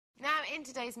in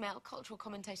today's Mail, cultural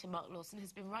commentator Mark Lawson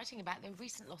has been writing about the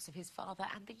recent loss of his father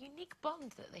and the unique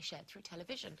bond that they shared through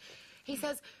television. He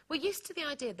says, we're used to the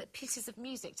idea that pieces of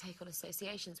music take on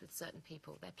associations with certain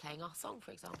people. They're playing our song,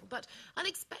 for example. But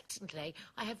unexpectedly,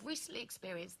 I have recently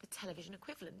experienced the television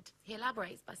equivalent. He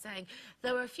elaborates by saying,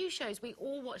 there were a few shows we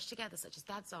all watched together, such as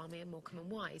Dad's Army and Morecambe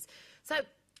and Wise. So,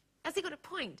 has he got a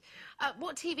point?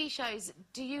 What TV shows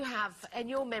do you have in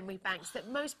your memory banks that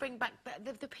most bring back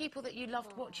the people that you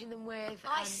loved watching them with?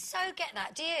 I so get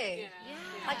that, do you?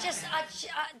 Yeah.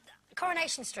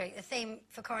 Coronation Street, the theme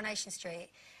for Coronation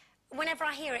Street, whenever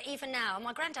I hear it, even now,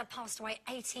 my granddad passed away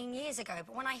 18 years ago,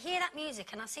 but when I hear that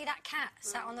music and I see that cat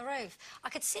sat on the roof, I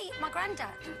could see my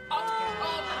granddad.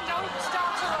 Don't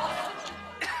start her off.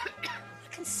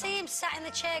 I can see him sat in the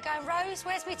chair going, Rose,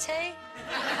 where's me tea?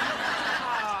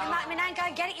 My nan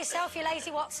going, get it yourself, you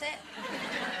lazy what's it.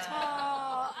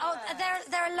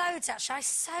 There are loads, actually. I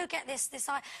so get this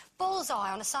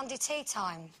bullseye on a Sunday tea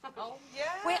time. Oh,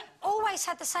 yeah? We always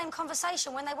had the same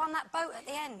conversation when they won that boat at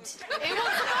the end. Who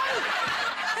wants a boat?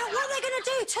 What are they going to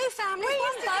do? Two families,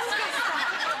 one boat?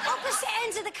 Opposite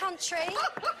ends of the country. They were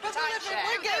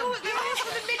all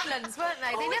from the Midlands, weren't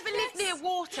they? They never lived near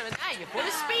water, and hey, you've won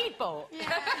a speedboat.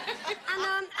 Yeah.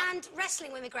 And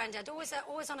wrestling with my granddad, always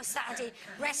on a Saturday,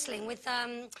 wrestling with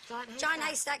Giant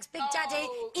Haystacks, Big Daddy,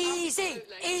 easy.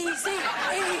 Do you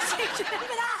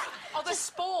remember that? Oh, the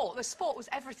sport was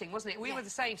everything, wasn't it? We were the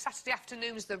same. Saturday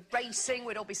afternoons, the racing,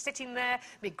 we'd all be sitting there.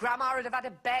 My grandma would have had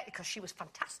a bet because she was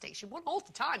fantastic. She won all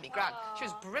the time, my gran. She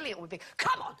was brilliant. We'd be,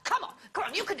 come on,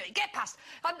 you can do it, get past.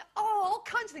 And all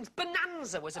kinds of things.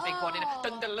 Bonanza was a big one. In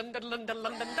London,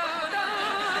 London.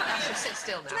 I should sit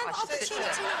still now. I should sit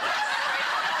still.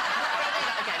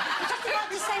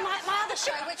 To say my other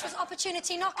show, which was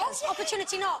Opportunity Knockers.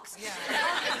 Opportunity Knocks.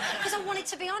 Because I wanted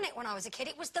to be on it when I was a kid.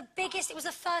 It was the biggest, it was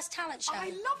the first talent show. I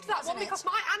loved that one because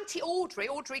my Auntie Audrey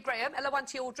Graham, hello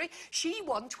Auntie Audrey, she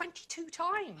won 22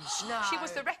 times. No. She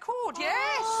was the record,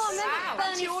 yes. Wow.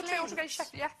 Auntie Audrey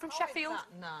from Sheffield.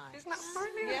 Nice. Isn't that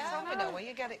brilliant? Yeah, we know where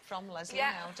you get it from, Leslie,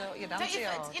 now, don't you?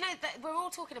 You know, we're all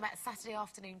talking about Saturday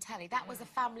afternoon telly. That was a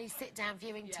family sit-down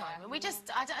viewing time. And we just,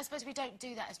 I suppose we don't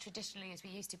do that as traditionally as we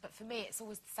used to, but for me, it's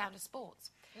always the sound of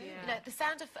sports. You know, the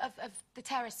sound of the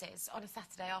terraces on a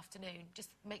Saturday afternoon just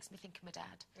makes me think of my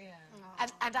dad. Yeah.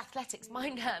 And athletics. My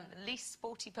nan, the least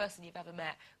sporty person you've ever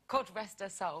met, God rest her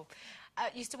soul,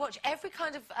 used to watch every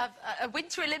kind of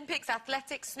Winter Olympics,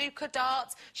 athletics, snooker,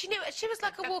 darts. She knew it. She was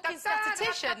like a walking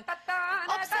statistician.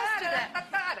 Obsessed with it.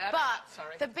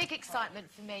 But the big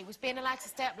excitement for me was being allowed to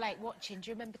stay up late watching. Do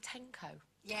you remember Tenko?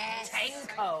 Yes.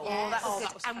 Tenko. Yes. That was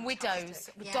good. And Widows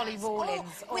with Dolly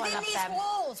Rawlins. Within I love These them.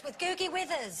 Walls with Googie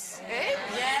Withers.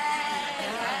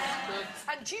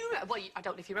 And do you, well, I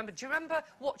don't know if you remember, do you remember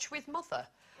Watch with Mother?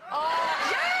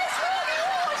 Yes!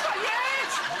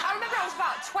 Yes! I remember I was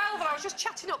about 12 and I was just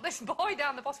chatting up this boy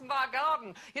down the bottom of our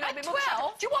garden. You know, At my mum said,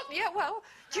 12? do you want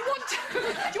to come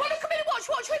in and watch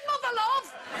Watch with Mother,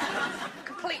 love?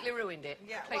 Completely ruined it.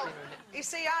 Yeah. Completely ruined it. You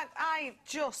see,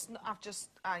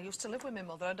 I used to live with my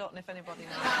mother. I don't know if anybody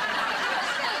knows.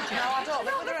 No, I don't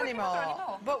live with her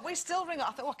anymore. But we still ring her.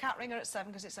 I thought, oh, I can't ring her at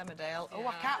 7 because it's Emmerdale. Oh,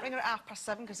 I can't ring her at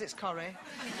 7:30 because it's Corrie.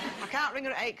 I can't ring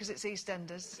her at 8 because it's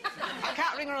EastEnders. I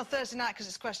can't ring her on Thursday night because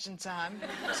it's Question Time.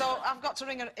 So I've got to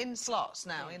ring her in slots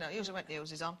now, you know, usually when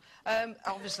News is on.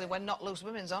 Obviously when Not Loose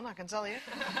Women's on, I can tell you.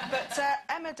 But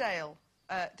Emmerdale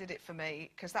did it for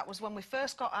me because that was when we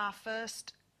first got our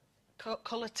first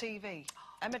colour TV.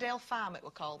 Emmerdale Farm, it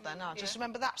was called then. I just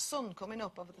remember that sun coming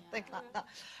up over the thing like that.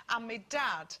 And my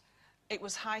dad, it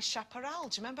was High Chaparral.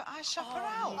 Do you remember High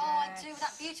Chaparral? Oh, I do.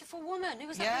 That beautiful woman. Who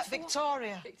was that beautiful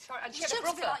Victoria. Victoria. And she She had a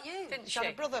looks a bit brother, like you. didn't she? She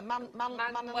had a brother, Manolito.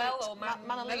 Oh,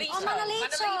 Manolito. Oh,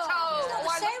 It's not the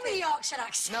same with a Yorkshire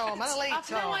accent. No, Manolito. I've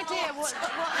no idea what...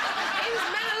 Who's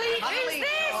Manolito? Who's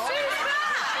this? Who's that?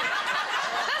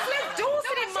 That's Liv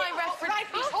Dawson in my reference.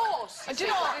 Horse. And do you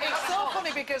know what? It's so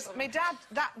funny because my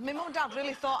mum and dad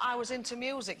really thought I was into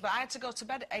music, but I had to go to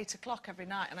bed at 8 o'clock every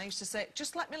night, and I used to say,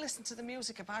 just let me listen to the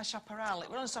music of High Chaparral. It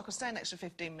would only so I could stay an extra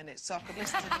 15 minutes so I could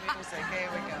listen to the music. Here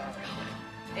we go.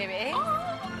 Here it is.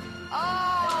 Oh,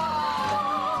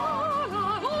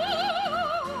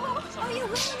 you're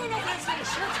ruining it, Leslie.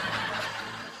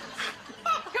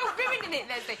 You're ruining it,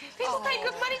 Leslie. People pay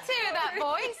good money to hear that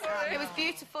voice. It was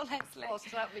beautiful, Leslie.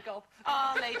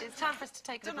 Oh, ladies, time for us to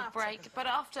take a little break. But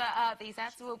after these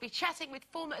ads, we'll be chatting with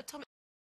former atomic...